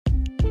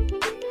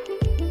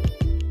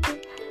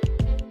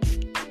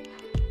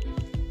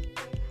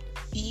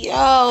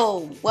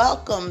Yo,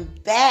 welcome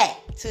back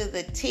to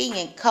the tea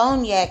and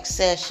cognac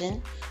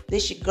session.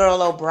 This your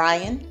girl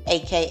O'Brien,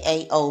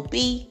 aka OB,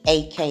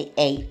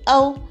 aka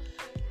O,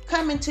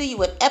 coming to you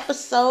with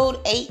episode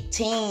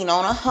 18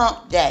 on a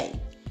hump day.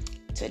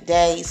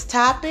 Today's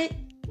topic,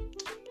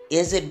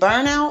 is it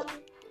burnout?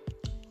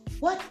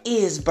 What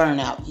is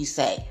burnout, you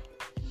say?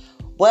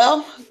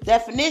 Well,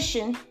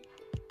 definition,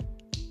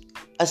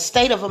 a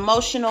state of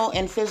emotional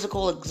and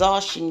physical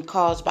exhaustion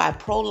caused by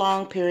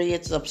prolonged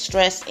periods of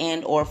stress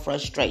and or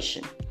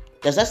frustration.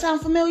 Does that sound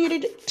familiar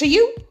to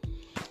you?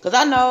 Because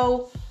I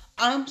know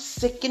I'm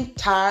sick and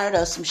tired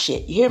of some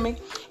shit. You hear me?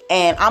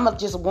 And I'm going to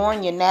just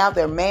warn you now,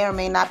 there may or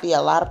may not be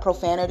a lot of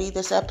profanity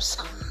this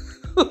episode.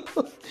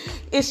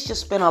 It's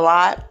just been a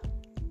lot.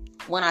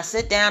 When I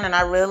sit down and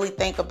I really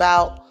think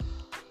about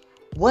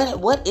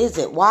what is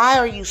it? Why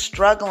are you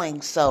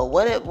struggling so?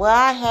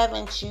 Why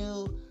haven't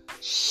you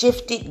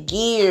shifted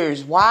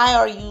gears? Why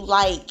are you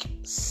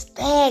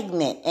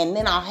stagnant? And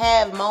then I'll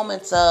have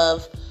moments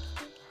of,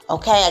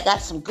 okay, I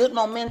got some good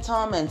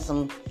momentum and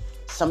some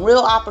real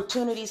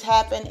opportunities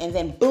happen, and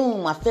then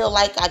boom, I feel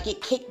like I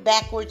get kicked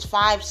backwards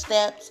 5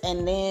 steps,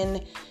 and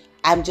then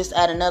I'm just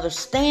at another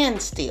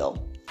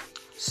standstill.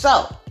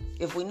 So,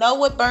 if we know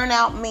what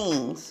burnout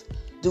means,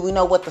 do we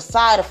know what the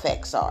side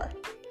effects are?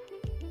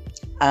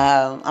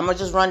 I'm gonna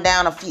just run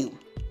down a few.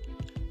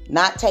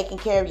 Not taking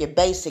care of your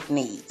basic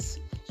needs.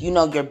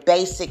 Your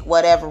basic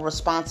whatever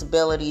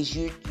responsibilities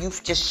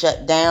you've just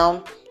shut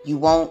down. You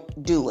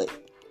won't do it.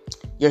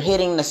 You're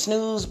hitting the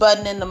snooze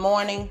button in the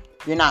morning.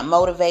 You're not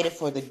motivated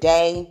for the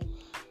day.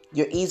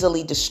 You're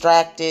easily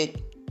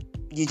distracted.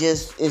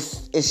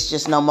 It's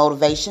just no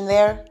motivation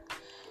there.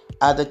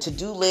 The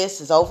to-do list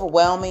is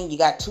overwhelming. You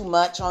got too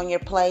much on your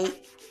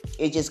plate.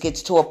 It just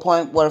gets to a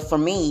point where, for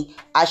me,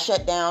 I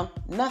shut down.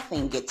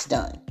 Nothing gets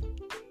done.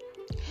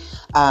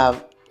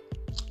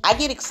 I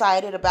get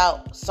excited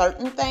about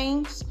certain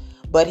things,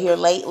 but here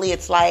lately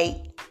it's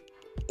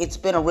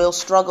been a real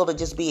struggle to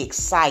just be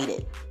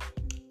excited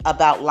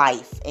about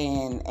life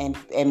and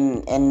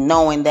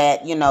knowing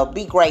that,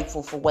 be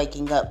grateful for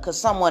waking up because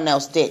someone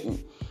else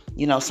didn't.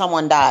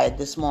 Someone died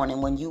this morning.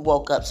 When you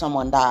woke up,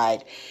 someone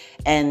died.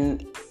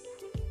 And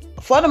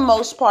for the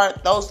most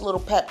part, those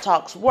little pep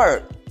talks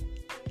work.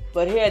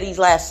 But here these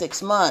last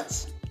 6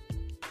 months,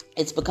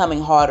 it's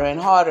becoming harder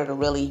and harder to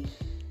really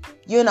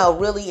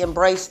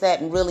embrace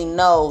that and really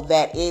know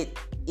that it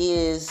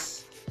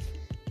is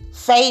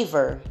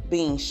favor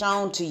being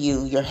shown to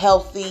you. You're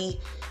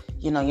healthy.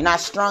 You're not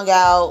strung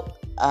out.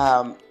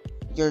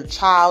 Your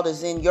child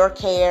is in your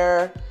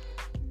care.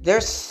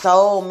 There's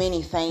so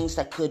many things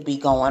that could be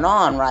going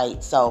on,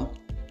 right? So,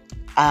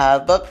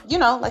 but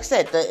like I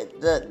said,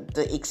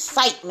 the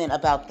excitement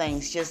about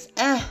things just,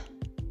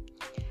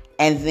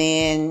 And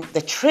then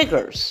the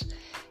triggers.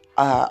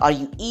 Are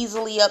you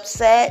easily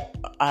upset?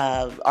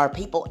 Are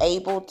people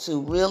able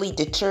to really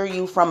deter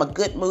you from a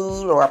good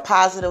mood or a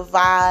positive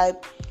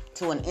vibe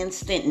to an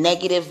instant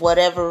negative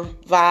whatever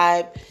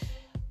vibe?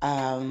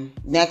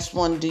 Next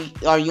one,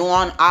 are you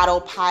on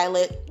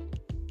autopilot?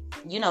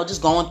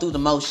 Just going through the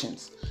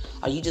motions.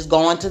 Are you just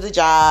going to the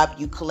job?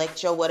 You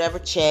collect your whatever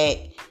check.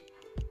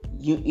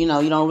 You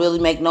don't really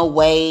make no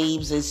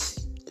waves.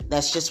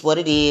 That's just what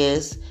it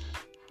is.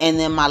 And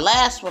then my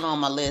last one on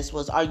my list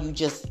was, are you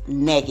just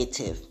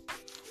negative?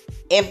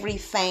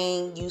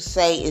 Everything you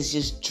say is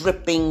just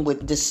dripping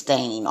with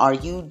disdain. Are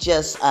you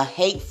just a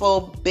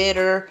hateful,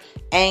 bitter,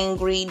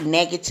 angry,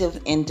 negative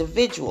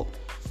individual?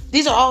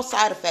 These are all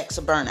side effects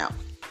of burnout.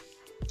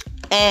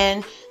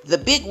 And the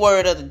big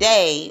word of the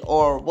day,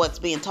 or what's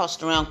being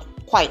tossed around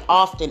quite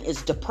often,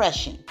 is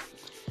depression.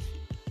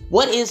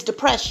 What is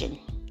depression?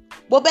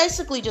 Well,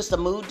 basically just a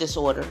mood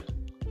disorder.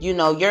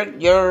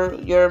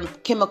 Your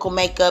chemical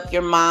makeup,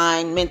 your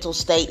mind, mental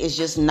state is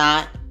just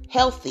not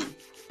healthy.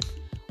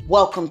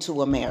 Welcome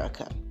to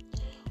America,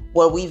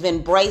 where we've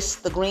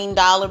embraced the green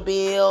dollar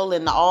bill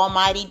and the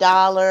almighty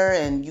dollar,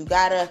 and you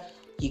gotta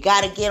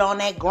get on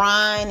that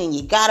grind, and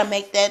you gotta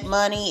make that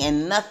money,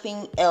 and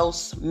nothing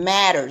else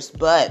matters.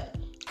 But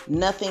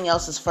nothing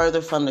else is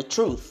further from the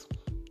truth.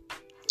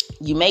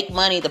 You make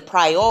money the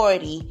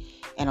priority,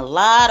 and a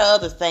lot of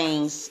other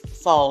things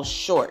fall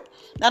short.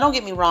 Now, don't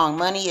get me wrong.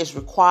 Money is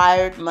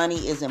required. Money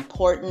is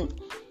important.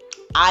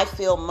 I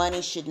feel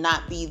money should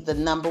not be the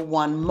number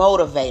one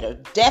motivator.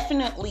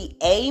 Definitely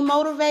a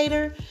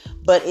motivator,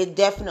 but it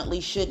definitely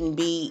shouldn't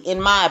be,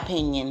 in my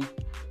opinion,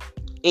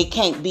 it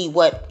can't be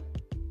what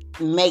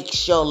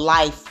makes your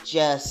life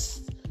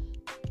just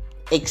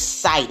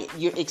excited.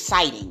 You're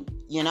exciting,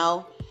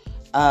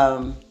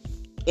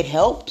 It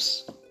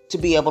helps to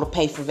be able to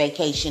pay for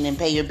vacation and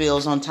pay your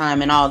bills on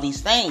time and all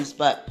these things.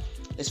 But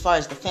as far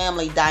as the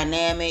family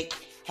dynamic,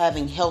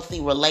 having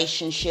healthy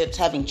relationships,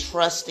 having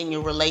trust in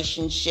your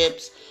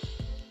relationships,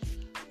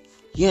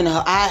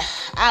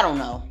 I don't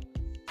know.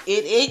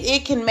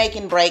 It can make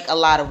and break a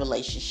lot of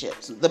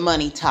relationships, the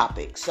money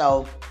topic.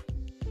 So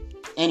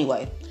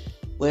anyway,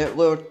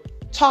 we're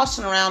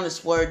tossing around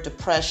this word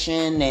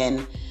depression,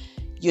 and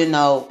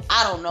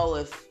I don't know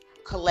if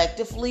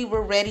collectively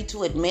we're ready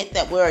to admit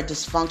that we're a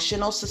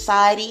dysfunctional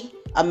society,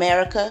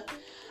 America,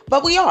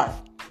 but we are.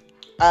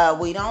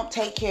 We don't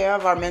take care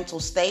of our mental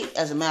state.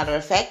 As a matter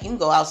of fact, you can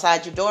go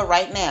outside your door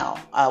right now.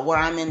 Where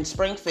I'm in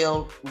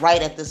Springfield,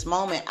 right at this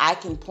moment, I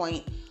can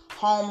point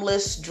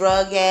homeless,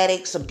 drug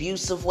addicts,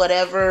 abusive,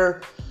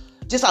 whatever,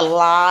 just a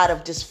lot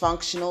of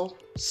dysfunctional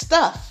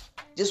stuff.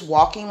 Just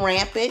walking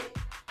rampant.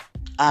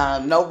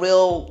 No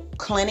real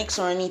clinics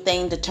or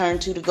anything to turn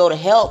to go to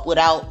help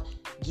without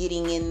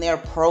getting in their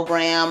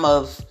program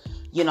of,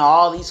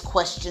 all these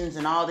questions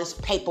and all this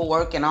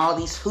paperwork and all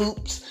these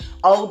hoops.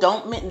 Oh,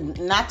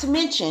 not to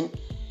mention,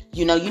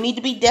 you need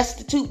to be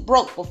destitute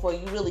broke before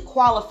you really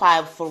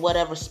qualify for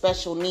whatever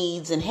special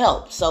needs and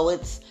help. So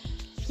it's,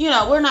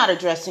 we're not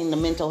addressing the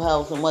mental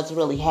health and what's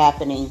really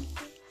happening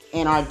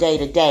in our day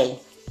to day,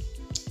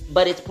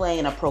 but it's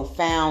playing a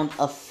profound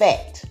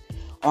effect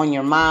on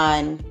your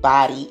mind,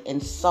 body,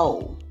 and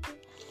soul.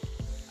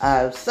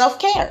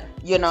 Self-care,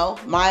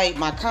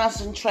 my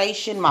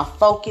concentration, my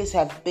focus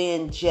have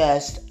been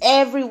just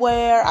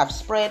everywhere. I've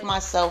spread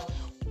myself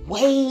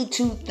way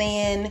too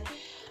thin.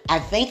 I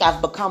think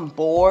I've become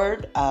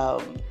bored.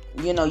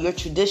 Your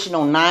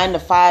traditional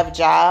 9-to-5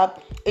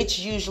 job, it's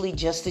usually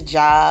just a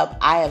job.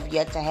 I have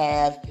yet to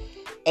have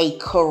a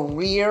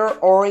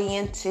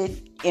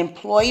career-oriented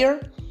employer.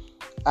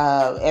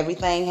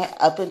 Everything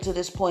up until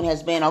this point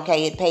has been,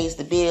 okay, it pays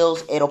the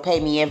bills. It'll pay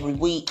me every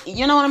week.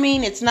 You know what I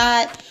mean? It's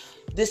not,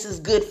 this is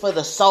good for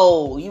the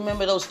soul. You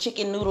remember those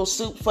chicken noodle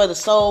soup for the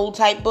soul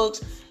type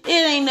books? It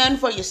ain't nothing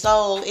for your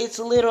soul. It's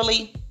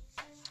literally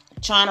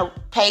trying to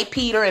pay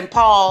Peter and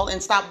Paul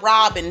and stop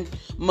robbing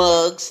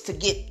mugs to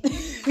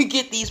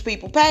get these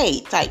people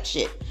paid type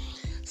shit.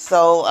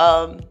 So,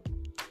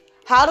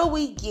 how do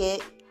we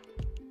get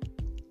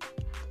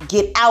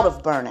out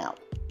of burnout?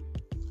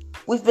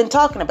 We've been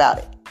talking about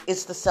it.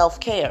 It's the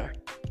self-care.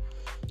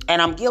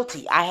 And I'm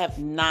guilty. I have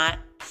not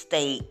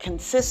stayed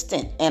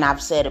consistent. And I've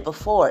said it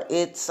before.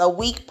 It's a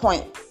weak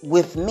point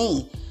with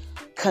me.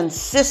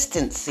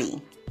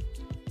 Consistency.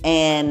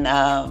 And,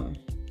 all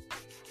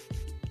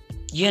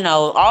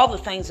the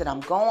things that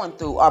I'm going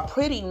through are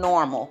pretty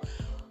normal.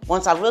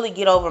 Once I really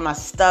get over my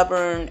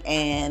stubborn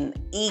and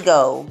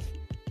ego,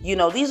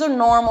 these are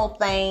normal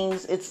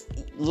things.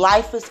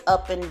 Life is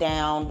up and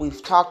down.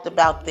 We've talked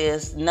about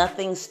this.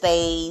 Nothing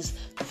stays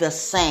the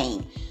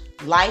same.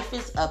 Life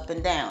is up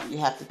and down. You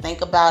have to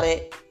think about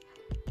it.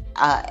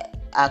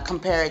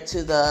 Compare it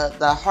to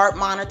the heart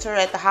monitor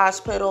at the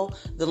hospital.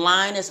 The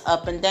line is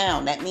up and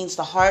down. That means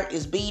the heart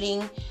is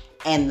beating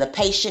and the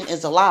patient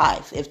is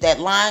alive. If that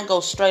line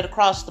goes straight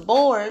across the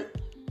board,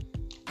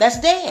 that's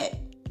dead.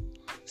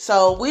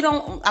 So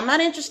I'm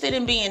not interested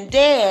in being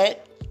dead.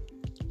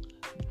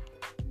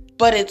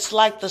 But it's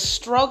like the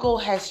struggle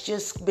has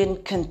just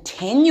been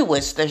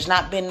continuous. There's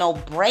not been no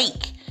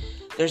break.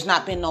 There's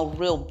not been no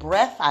real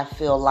breath, I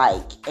feel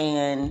like.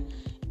 And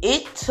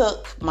it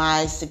took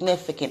my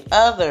significant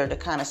other to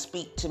kind of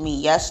speak to me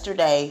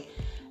yesterday.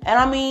 And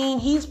I mean,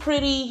 he's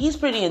pretty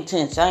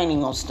intense. I ain't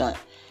even gonna stunt.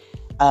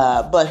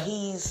 But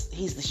he's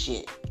the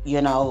shit,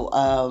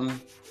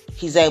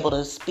 he's able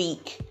to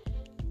speak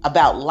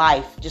about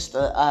life,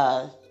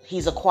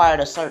 he's acquired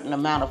a certain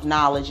amount of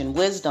knowledge and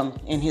wisdom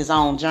in his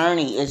own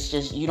journey. It's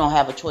just, you don't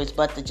have a choice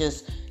but to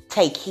just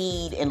take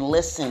heed and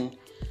listen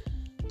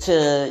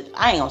to,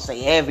 I ain't gonna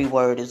say every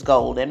word is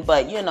golden,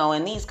 but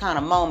in these kind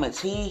of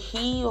moments,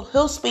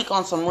 he'll speak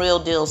on some real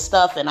deal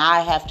stuff, and I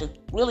have to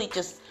really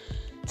just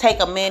take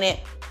a minute,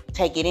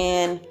 take it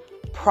in,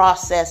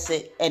 process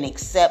it, and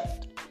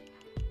accept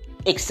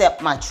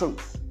my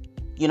truth.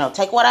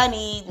 Take what I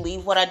need,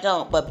 leave what I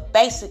don't, but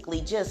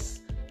basically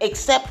just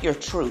accept your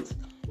truth.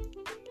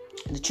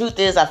 The truth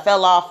is, I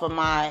fell off of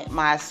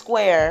my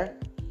square,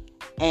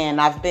 and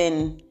I've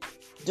been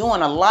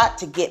doing a lot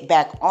to get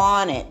back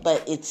on it,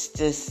 but it's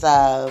just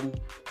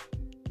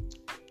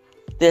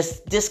this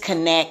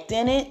disconnect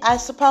in it, I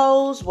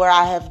suppose, where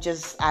I've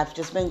just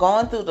been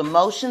going through the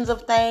motions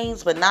of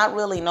things, but not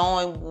really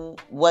knowing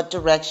what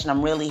direction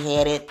I'm really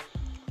headed.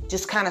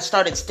 Just kind of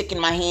started sticking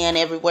my hand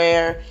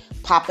everywhere,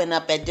 popping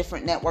up at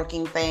different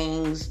networking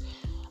things.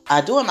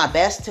 Doing my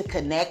best to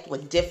connect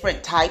with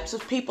different types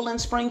of people in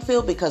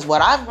Springfield, because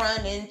what I've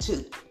run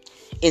into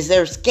is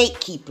there's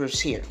gatekeepers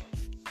here.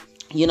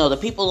 The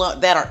people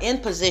that are in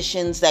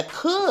positions that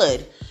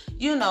could,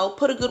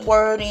 put a good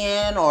word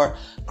in or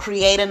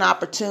create an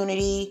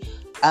opportunity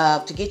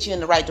to get you in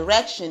the right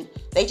direction.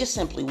 They just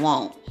simply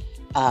won't.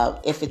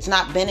 If it's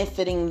not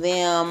benefiting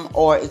them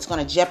or it's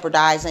going to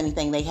jeopardize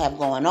anything they have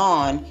going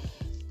on,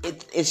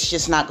 it's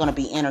just not going to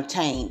be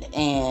entertained.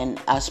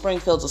 And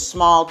Springfield's a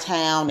small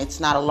town. It's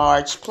not a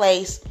large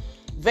place.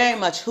 Very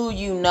much who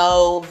you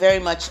know, very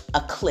much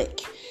a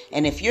clique.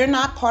 And if you're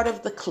not part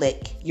of the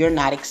clique, you're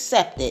not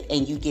accepted,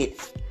 and you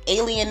get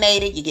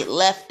alienated, you get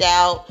left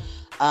out.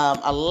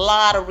 A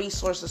lot of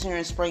resources here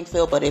in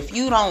Springfield, but if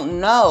you don't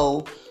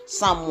know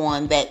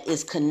someone that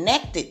is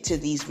connected to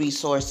these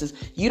resources,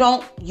 you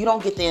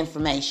don't get the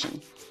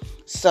information.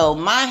 So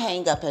my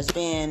hang up has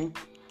been,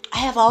 I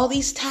have all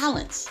these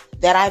talents.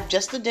 that I've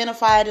just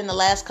identified in the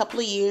last couple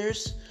of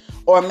years,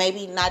 or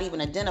maybe not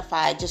even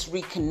identified, just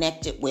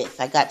reconnected with.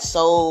 I got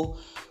so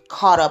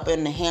caught up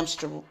in the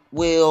hamster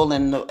wheel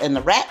and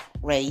the rat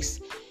race.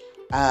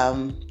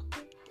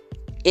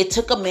 It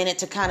took a minute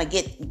to kind of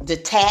get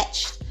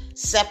detached,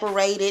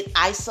 separated,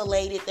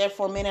 isolated there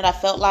for a minute, I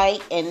felt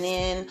like. And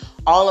then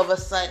all of a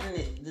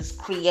sudden, this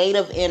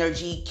creative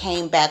energy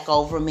came back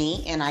over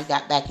me, and I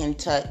got back in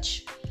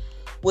touch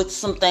with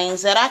some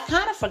things that I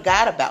kind of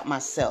forgot about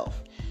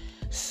myself.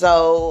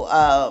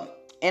 So,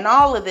 in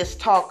all of this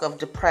talk of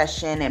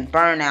depression and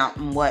burnout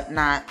and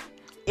whatnot,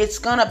 it's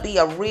going to be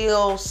a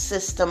real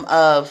system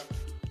of,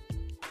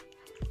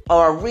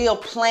 or a real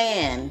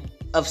plan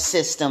of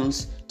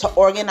systems to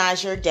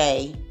organize your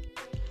day,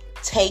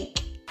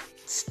 take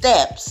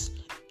steps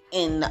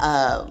in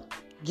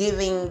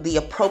giving the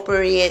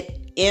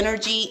appropriate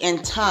energy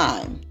and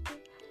time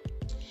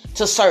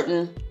to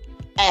certain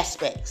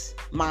aspects: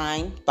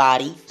 mind,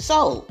 body,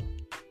 soul.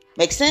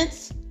 Make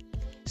sense?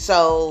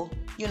 So,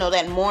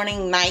 that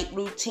morning-night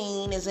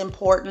routine is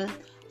important.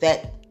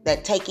 That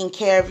taking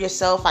care of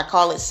yourself. I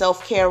call it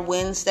Self-Care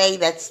Wednesday.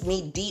 That's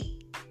me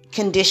deep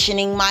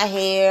conditioning my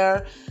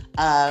hair.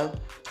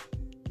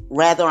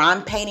 Rather,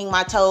 I'm painting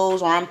my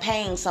toes or I'm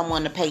paying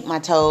someone to paint my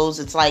toes.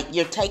 It's like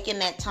you're taking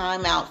that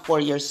time out for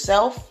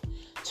yourself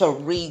to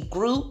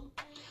regroup,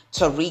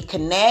 to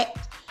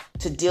reconnect,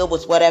 to deal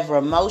with whatever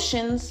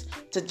emotions,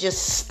 to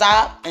just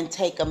stop and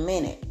take a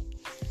minute.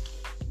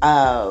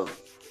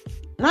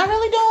 Not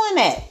really doing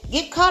that.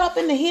 Get caught up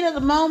in the heat of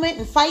the moment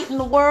and fighting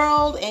the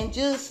world, and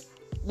just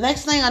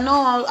next thing I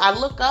know, I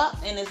look up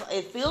and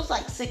it feels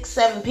like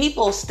 6-7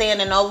 people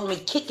standing over me,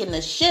 kicking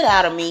the shit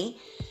out of me.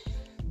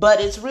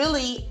 But it's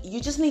really, you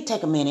just need to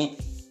take a minute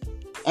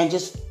and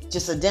just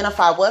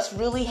identify what's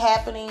really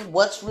happening,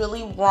 what's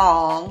really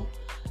wrong.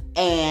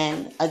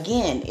 And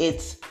again,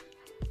 it's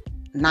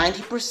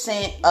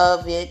 90%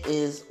 of it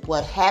is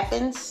what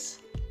happens.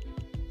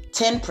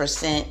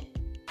 10%.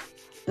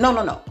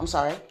 No. I'm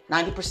sorry.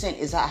 90%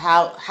 is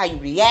how you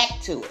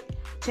react to it.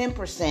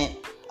 10%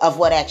 of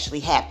what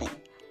actually happened.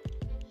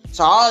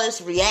 So all this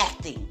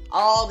reacting,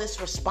 all this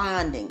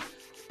responding,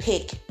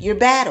 pick your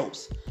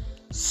battles.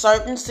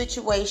 Certain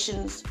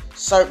situations,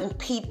 certain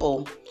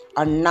people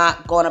are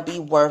not going to be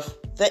worth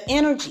the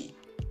energy.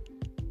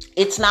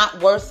 It's not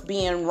worth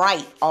being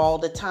right all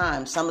the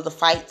time. Some of the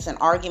fights and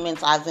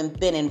arguments I've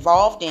been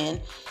involved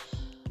in,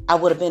 I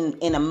would have been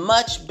in a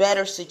much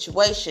better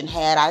situation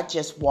had I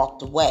just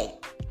walked away.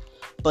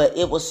 But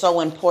it was so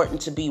important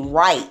to be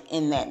right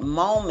in that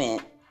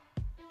moment.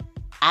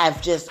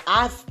 I've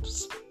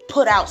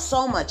put out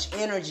so much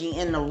energy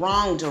in the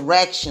wrong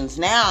directions.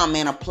 Now I'm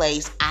in a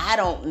place I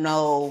don't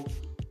know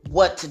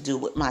what to do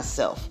with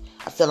myself.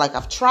 I feel like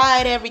I've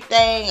tried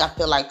everything. I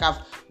feel like I've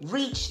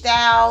reached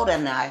out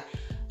and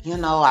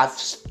I've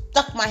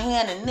stuck my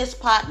hand in this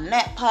pot and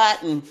that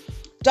pot and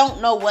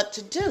don't know what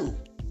to do.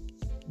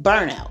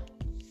 Burnout.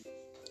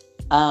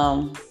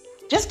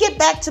 Just get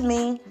back to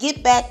me.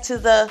 Get back to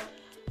the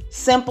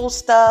simple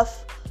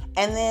stuff,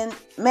 and then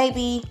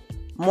maybe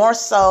more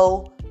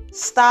so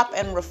stop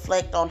and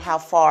reflect on how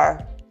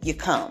far you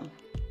come.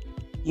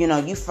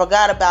 You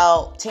forgot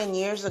about 10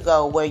 years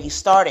ago where you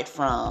started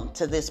from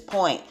to this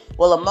point.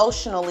 Well,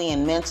 emotionally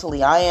and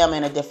mentally, I am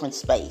in a different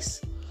space.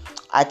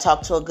 I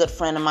talked to a good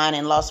friend of mine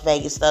in Las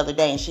Vegas the other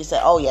day, and she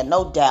said, oh yeah,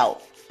 no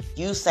doubt,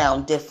 you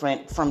sound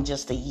different from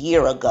just a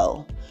year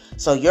ago.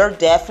 So you're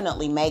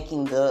definitely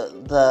making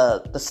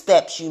the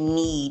steps you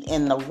need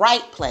in the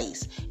right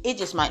place. It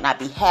just might not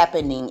be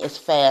happening as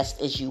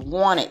fast as you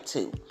want it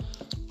to.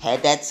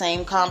 Had that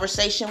same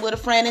conversation with a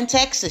friend in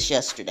Texas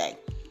yesterday.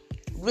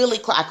 Really,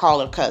 I call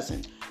her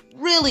cousin.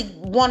 Really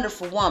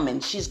wonderful woman.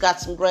 She's got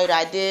some great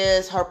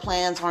ideas. Her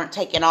plans aren't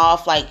taking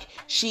off like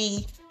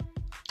she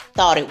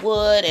thought it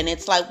would. And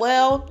it's like,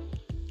 well,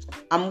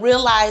 I'm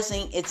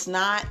realizing it's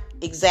not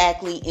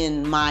exactly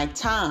in my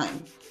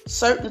time.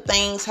 Certain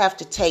things have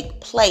to take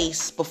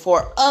place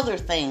before other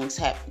things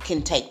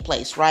can take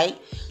place, right?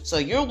 So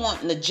you're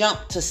wanting to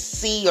jump to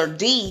C or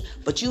D,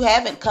 but you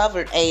haven't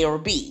covered A or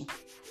B.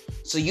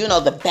 So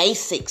the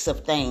basics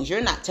of things.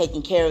 You're not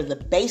taking care of the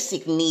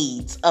basic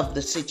needs of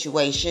the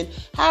situation.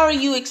 How are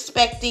you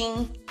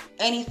expecting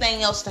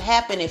anything else to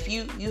happen if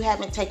you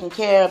haven't taken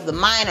care of the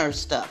minor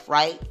stuff,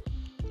 right?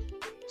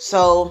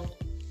 So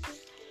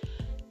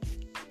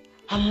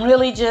I'm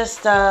really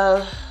just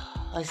like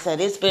I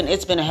said, it's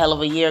been a hell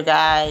of a year,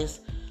 guys.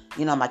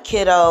 My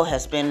kiddo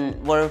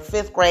we're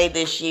 5th grade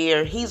this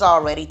year. He's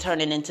already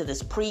turning into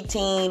this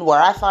preteen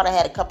where I thought I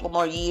had a couple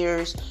more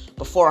years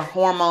before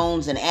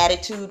hormones and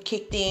attitude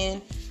kicked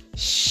in.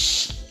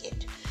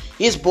 Shit.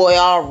 This boy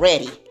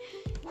already.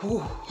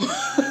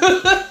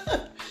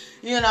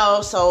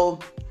 So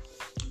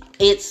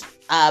it's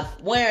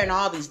wearing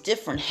all these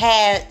different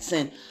hats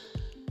and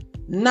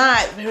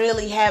not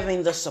really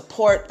having the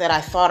support that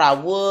I thought I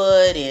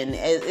would, and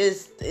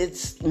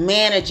it's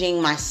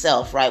managing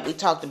myself, right? We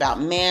talked about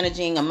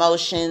managing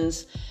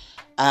emotions,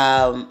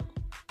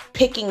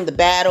 picking the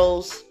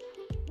battles,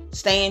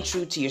 staying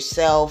true to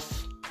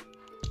yourself,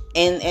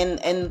 and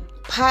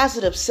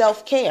positive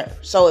self-care.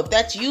 So if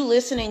that's you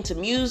listening to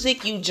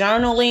music, you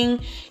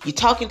journaling, you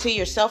talking to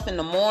yourself in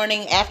the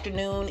morning,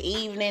 afternoon,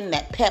 evening,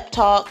 that pep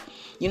talk.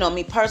 You know,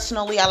 me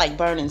personally, I like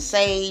burning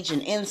sage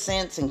and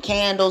incense and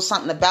candles.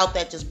 Something about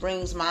that just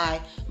brings my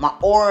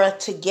aura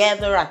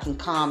together. I can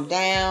calm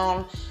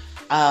down.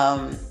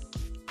 I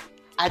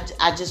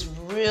just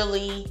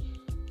really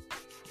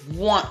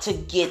want to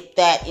get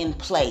that in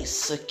place,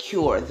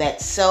 secure,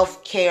 that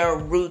self-care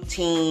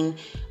routine.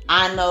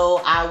 I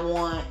know I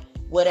want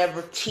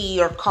whatever tea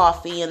or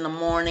coffee in the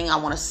morning. I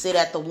want to sit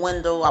at the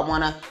window. I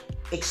want to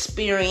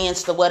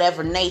experience the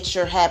whatever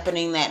nature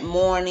happening that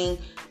morning.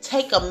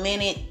 Take a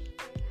minute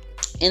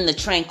in the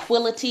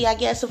tranquility, I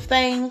guess, of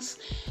things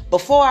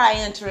before I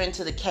enter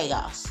into the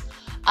chaos.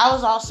 I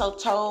was also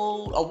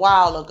told a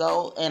while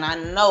ago, and I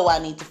know I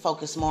need to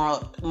focus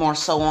more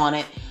so on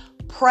it.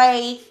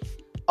 Pray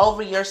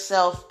over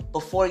yourself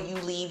before you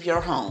leave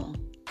your home.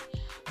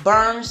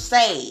 Burn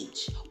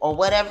sage or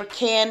whatever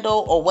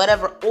candle or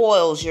whatever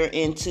oils you're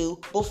into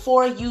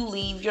before you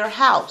leave your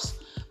house,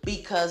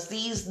 because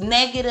these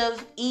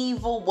negative,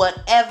 evil,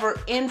 whatever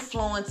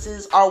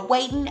influences are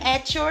waiting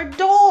at your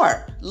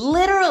door.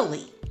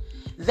 Literally.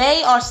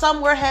 They are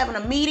somewhere having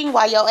a meeting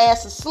while your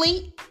ass is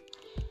asleep,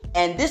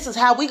 and this is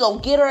how we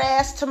gonna get her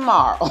ass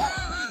tomorrow.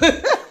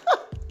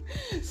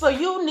 So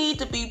you need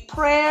to be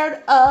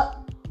prayed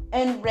up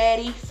and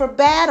ready for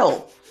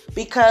battle.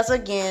 Because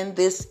again,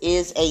 this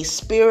is a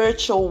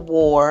spiritual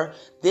war.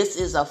 This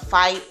is a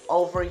fight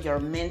over your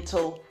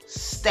mental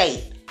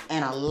state.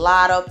 And a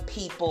lot of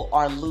people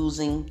are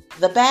losing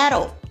the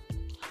battle.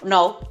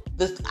 No,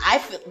 this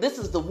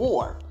is the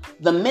war.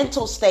 The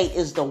mental state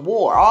is the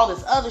war. All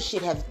this other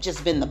shit has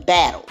just been the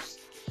battles.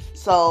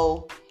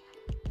 So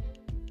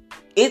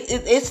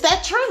it's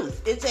that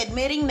truth. It's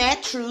admitting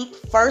that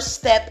truth. First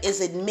step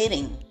is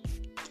admitting.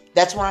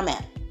 That's where I'm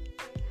at.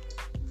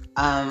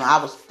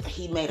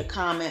 He made a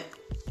comment.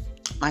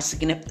 My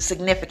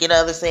significant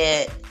other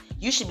said,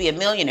 you should be a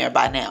millionaire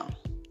by now.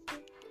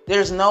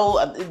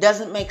 It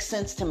doesn't make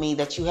sense to me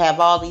that you have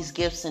all these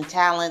gifts and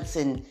talents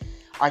and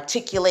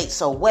articulate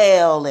so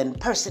well and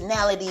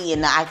personality.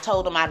 And I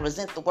told him I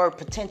resent the word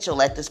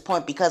potential at this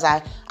point because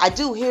I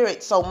do hear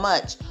it so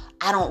much.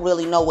 I don't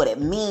really know what it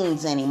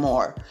means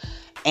anymore.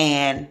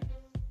 And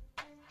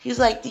he's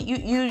like,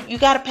 you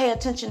got to pay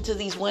attention to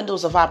these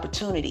windows of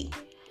opportunity.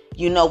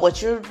 You know,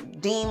 what you're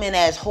deeming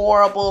as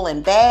horrible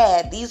and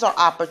bad, these are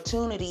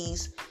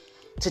opportunities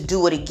to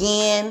do it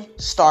again,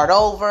 start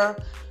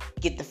over,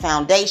 get the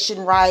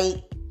foundation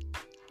right.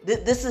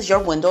 This is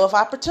your window of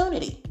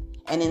opportunity.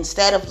 And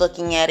instead of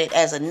looking at it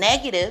as a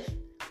negative,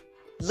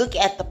 look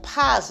at the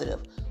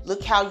positive.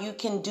 Look how you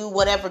can do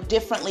whatever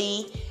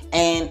differently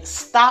and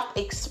stop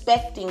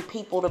expecting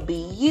people to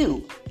be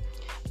you.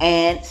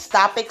 And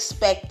stop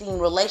expecting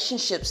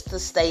relationships to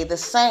stay the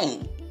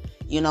same.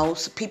 You know,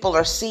 people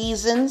are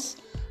seasons.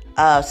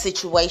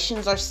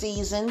 Situations are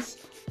seasons.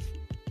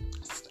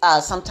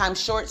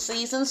 Sometimes short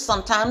seasons,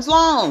 sometimes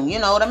long. You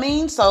know what I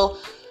mean? So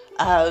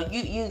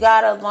you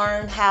got to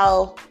learn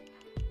how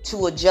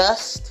to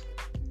adjust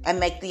and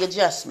make the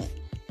adjustment.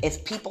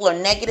 If people are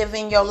negative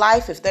in your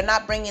life, if they're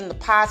not bringing the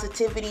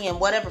positivity in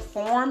whatever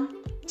form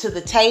to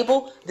the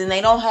table, then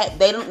they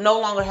no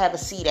longer have a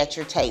seat at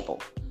your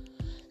table.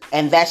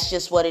 And that's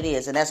just what it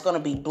is. And that's going to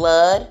be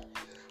blood,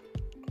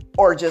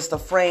 or just a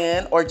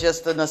friend, or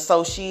just an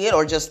associate,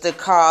 or just a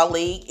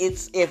colleague.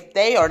 It's if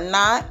they are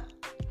not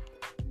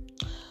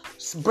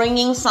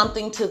bringing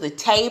something to the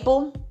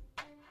table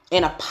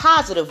in a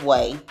positive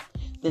way,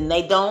 then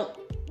they don't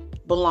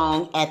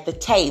belong at the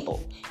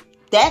table.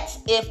 That's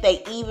if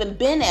they even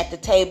been at the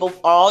table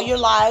all your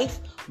life,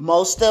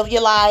 most of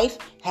your life,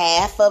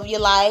 half of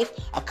your life,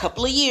 a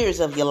couple of years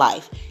of your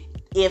life.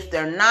 If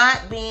they're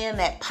not being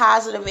that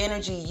positive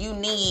energy you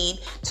need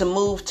to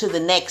move to the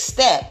next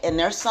step, and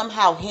they're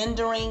somehow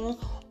hindering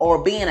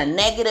or being a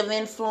negative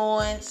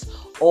influence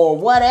or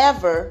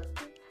whatever,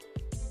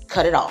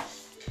 cut it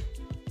off.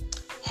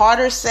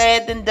 Harder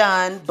said than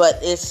done, but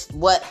it's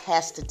what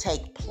has to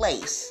take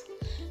place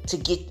to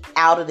get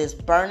out of this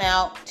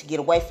burnout, to get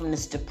away from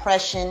this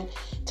depression,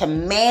 to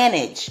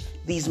manage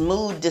these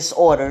mood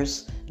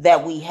disorders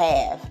that we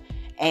have.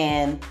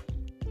 And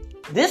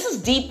this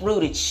is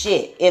deep-rooted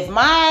shit. If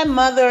my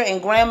mother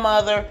and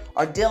grandmother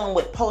are dealing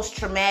with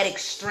post-traumatic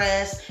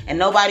stress and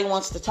nobody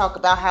wants to talk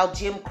about how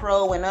Jim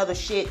Crow and other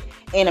shit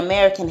in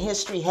American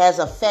history has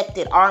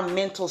affected our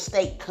mental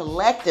state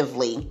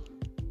collectively,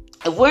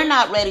 if we're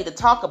not ready to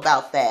talk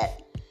about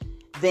that,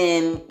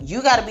 then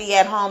you got to be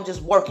at home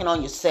just working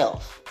on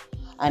yourself.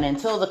 And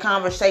until the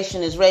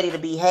conversation is ready to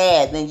be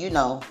had, then,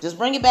 just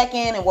bring it back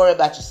in and worry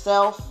about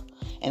yourself.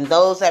 And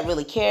those that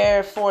really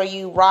care for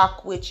you,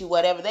 rock with you,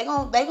 whatever, they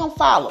gonna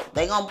follow.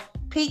 They gonna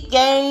peep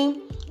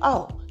game.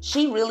 Oh,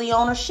 she really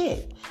on her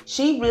shit.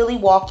 She really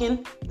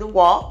walking the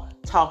walk,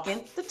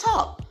 talking the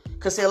talk.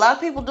 Because see, a lot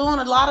of people doing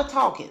a lot of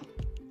talking.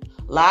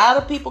 A lot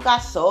of people got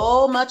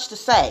so much to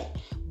say.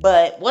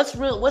 But what's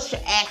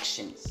your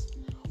actions?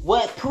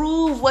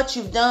 Prove what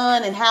you've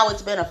done and how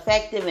it's been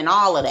effective and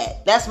all of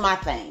that. That's my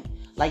thing.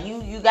 Like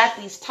you got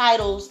these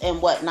titles and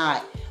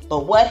whatnot,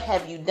 but what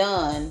have you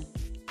done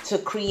to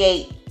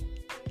create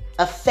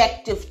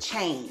effective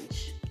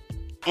change?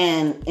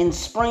 And in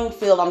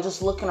Springfield, I'm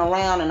just looking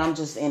around and I'm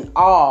just in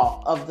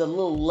awe of the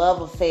little love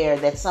affair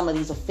that some of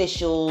these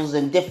officials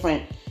and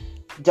different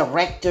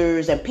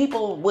directors and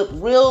people with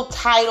real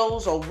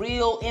titles or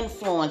real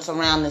influence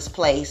around this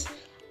place.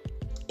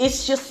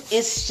 It's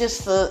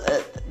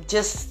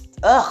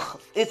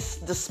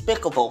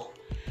despicable.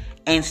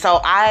 And so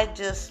I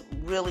just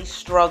really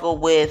struggle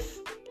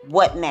with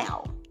what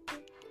now?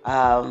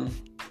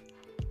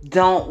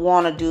 Don't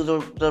want to do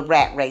the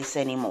rat race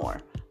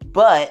anymore,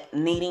 but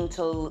needing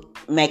to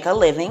make a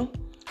living,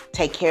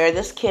 take care of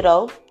this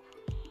kiddo,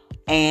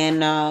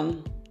 and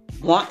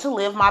want to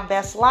live my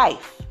best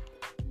life.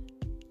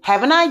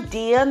 Have an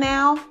idea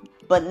now,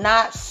 but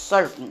not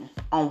certain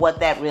on what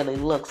that really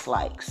looks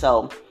like.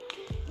 So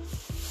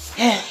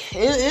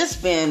it's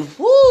been,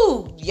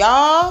 woo,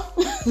 y'all.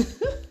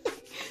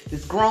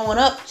 This growing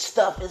up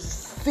stuff is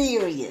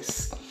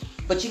serious.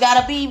 But you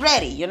gotta be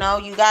ready, you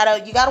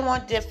gotta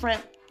want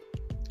different.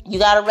 You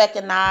gotta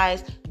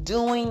recognize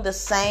doing the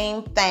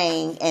same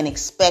thing and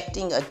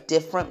expecting a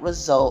different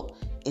result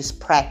is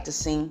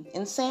practicing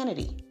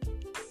insanity.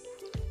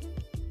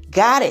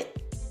 Got it.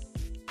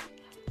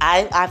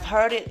 I've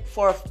heard it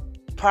for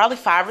probably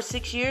 5 or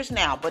 6 years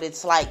now, but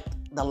it's like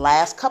the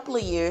last couple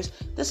of years,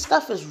 this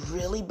stuff has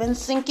really been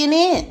sinking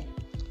in.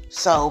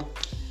 So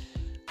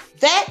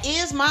that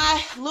is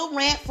my little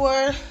rant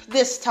for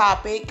this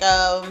topic.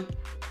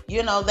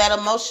 That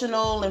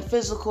emotional and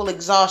physical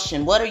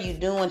exhaustion. What are you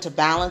doing to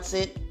balance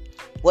it?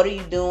 What are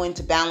you doing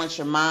to balance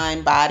your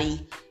mind,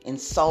 body, and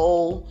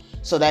soul?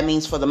 So that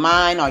means for the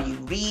mind, are you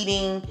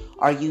reading?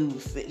 Are you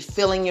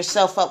filling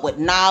yourself up with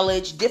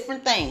knowledge?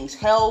 Different things.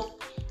 Health.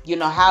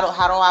 How do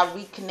I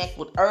reconnect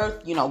with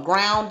earth?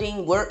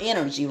 Grounding. We're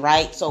energy,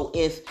 right? So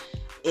if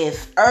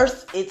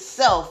earth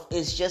itself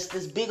is just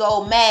this big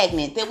old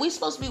magnet, then we're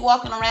supposed to be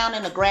walking around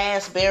in the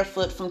grass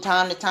barefoot from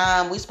time to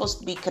time. We're supposed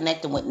to be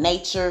connecting with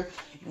nature.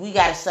 We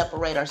got to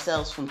separate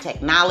ourselves from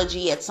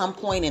technology at some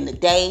point in the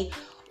day.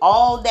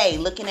 All day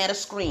looking at a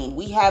screen.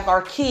 We have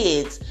our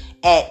kids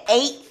at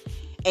 8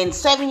 and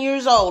 7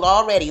 years old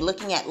already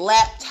looking at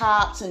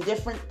laptops and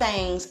different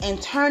things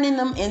and turning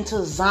them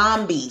into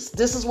zombies.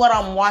 This is what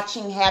I'm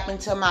watching happen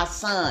to my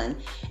son.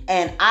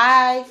 And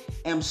I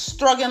am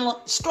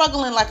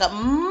struggling like a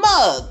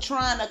mug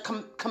trying to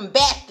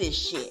combat this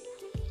shit.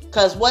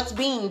 Because what's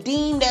being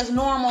deemed as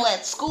normal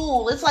at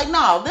school, it's like,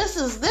 no, this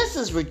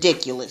is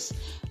ridiculous.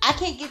 I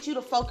can't get you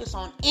to focus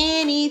on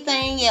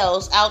anything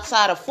else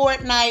outside of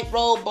Fortnite,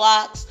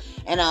 Roblox,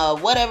 and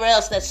whatever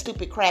else that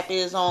stupid crap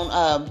is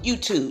on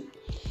YouTube.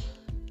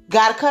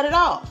 Gotta cut it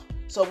off.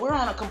 So we're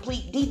on a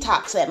complete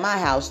detox at my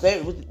house.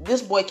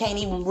 This boy can't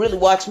even really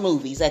watch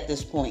movies at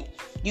this point.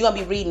 You're going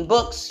to be reading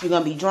books, you're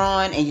going to be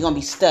drawing, and you're going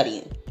to be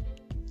studying.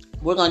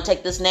 We're going to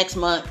take this next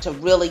month to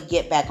really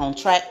get back on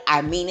track.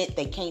 I mean it.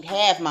 They can't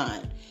have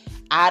mine.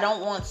 I don't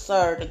want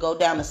sir to go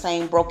down the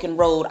same broken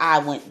road I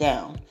went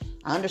down.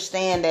 I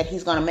understand that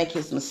he's going to make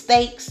his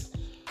mistakes,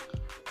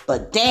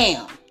 but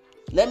damn,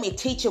 let me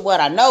teach you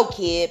what I know,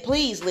 kid.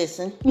 Please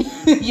listen.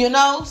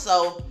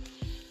 So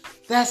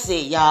that's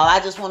it, y'all. I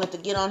just wanted to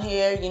get on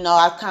here.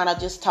 I kind of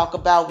just talk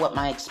about what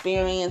my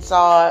experience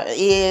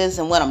is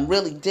and what I'm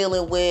really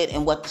dealing with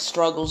and what the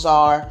struggles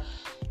are.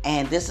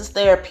 And this is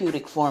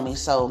therapeutic for me.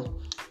 So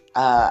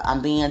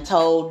I'm being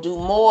told do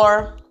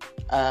more,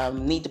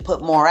 need to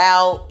put more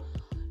out,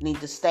 need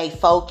to stay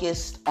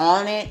focused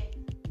on it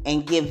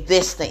and give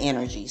this the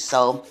energy.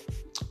 So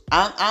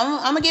I'm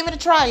going to give it a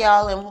try,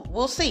 y'all, and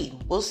we'll see.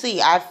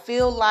 I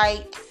feel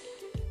like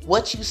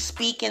what you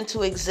speak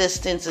into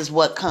existence is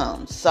what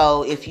comes.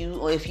 So if you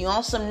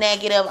on some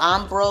negative,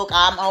 I'm broke,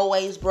 I'm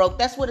always broke,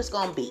 that's what it's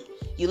going to be.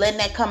 You letting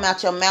that come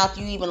out your mouth,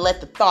 you even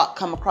let the thought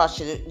come across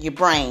your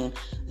brain.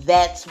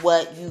 That's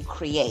what you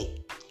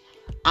create.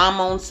 I'm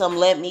on some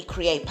let me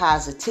create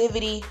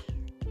positivity,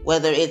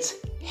 whether it's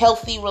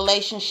healthy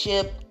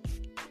relationship,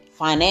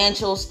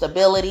 financial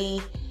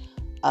stability,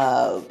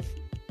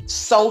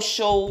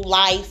 social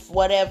life,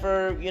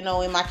 whatever,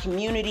 in my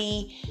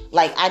community.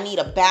 Like, I need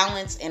a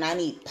balance and I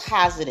need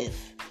positive.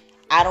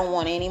 I don't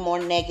want any more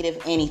negative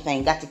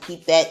anything. Got to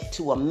keep that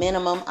to a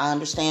minimum. I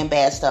understand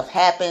bad stuff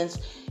happens.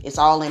 It's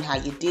all in how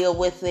you deal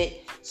with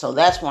it. So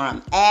that's where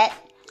I'm at.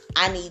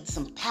 I need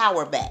some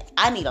power back.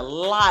 I need a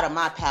lot of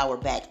my power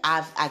back.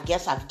 I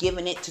guess I've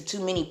given it to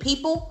too many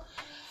people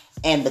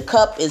and the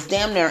cup is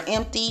damn near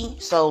empty.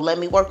 So let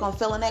me work on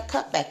filling that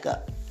cup back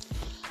up.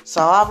 So,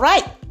 all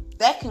right.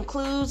 That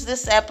concludes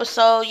this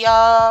episode,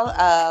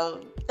 y'all.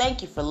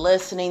 Thank you for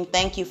listening.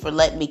 Thank you for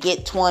letting me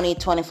get 20,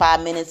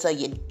 25 minutes of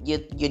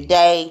your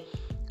day.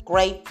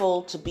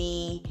 Grateful to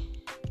be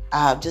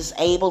just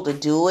able to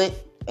do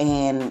it.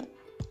 And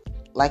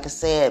like I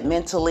said,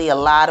 mentally, a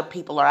lot of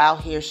people are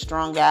out here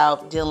strung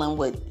out, dealing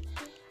with,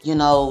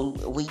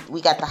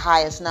 we got the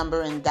highest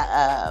number in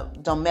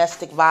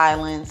domestic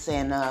violence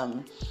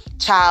and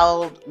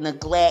child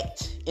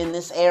neglect in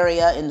this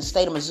area, in the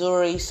state of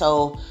Missouri.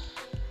 So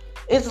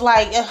it's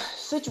like a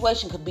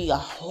situation could be a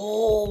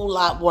whole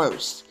lot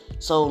worse.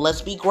 So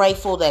let's be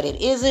grateful that it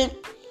isn't.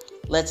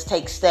 Let's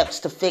take steps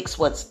to fix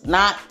what's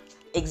not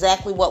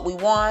exactly what we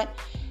want,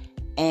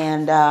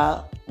 and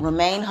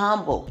remain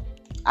humble.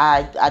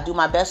 I do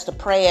my best to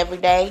pray every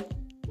day.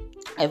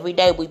 Every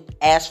day we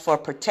ask for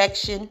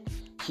protection,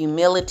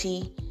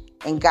 humility,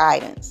 and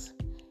guidance.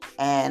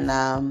 And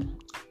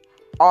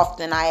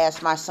often I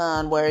ask my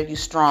son, where are you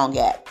strong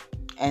at?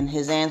 And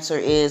his answer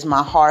is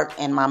my heart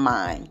and my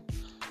mind.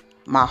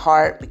 My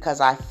heart because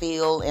I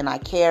feel and I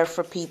care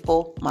for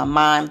people. My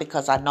mind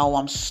because I know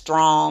I'm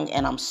strong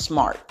and I'm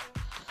smart.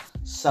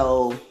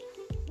 So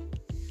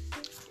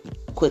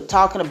quit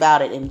talking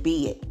about it and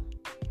be it.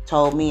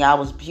 Told me I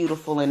was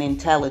beautiful and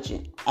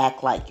intelligent.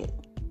 Act like it.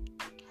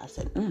 I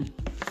said,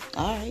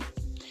 all right.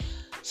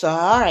 So,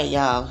 all right,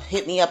 y'all.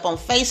 Hit me up on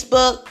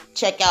Facebook.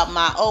 Check out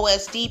my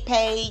OSD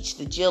page,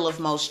 The Jill of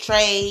Most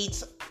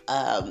Trades.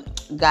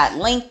 Got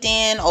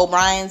LinkedIn,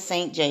 O'Brien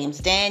St. James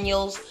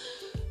Daniels.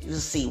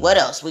 Let's see, what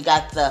else? We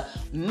got the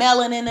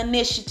Melanin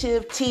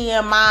Initiative,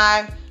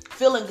 TMI.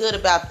 Feeling good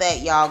about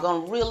that, y'all.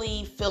 Gonna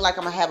really feel like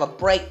I'm gonna have a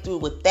breakthrough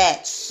with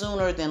that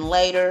sooner than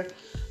later.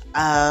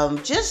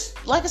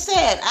 Just like I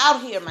said,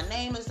 out here. My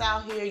name is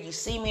out here. You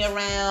see me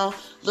around.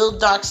 Little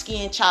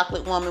dark-skinned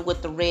chocolate woman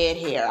with the red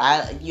hair.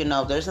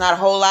 There's not a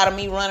whole lot of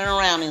me running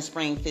around in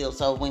Springfield.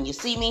 So when you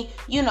see me,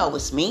 you know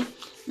it's me.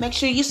 Make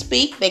sure you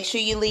speak. Make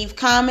sure you leave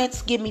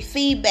comments. Give me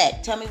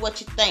feedback. Tell me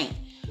what you think.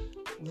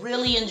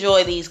 Really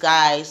enjoy these,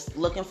 guys.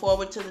 Looking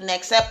forward to the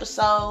next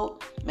episode.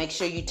 Make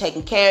sure you're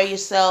taking care of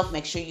yourself.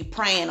 Make sure you're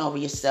praying over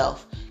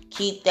yourself.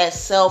 Keep that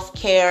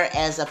self-care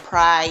as a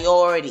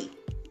priority.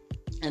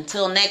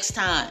 Until next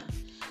time.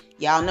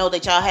 Y'all know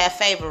that y'all have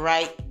favor,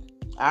 right?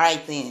 All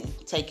right then.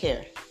 Take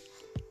care.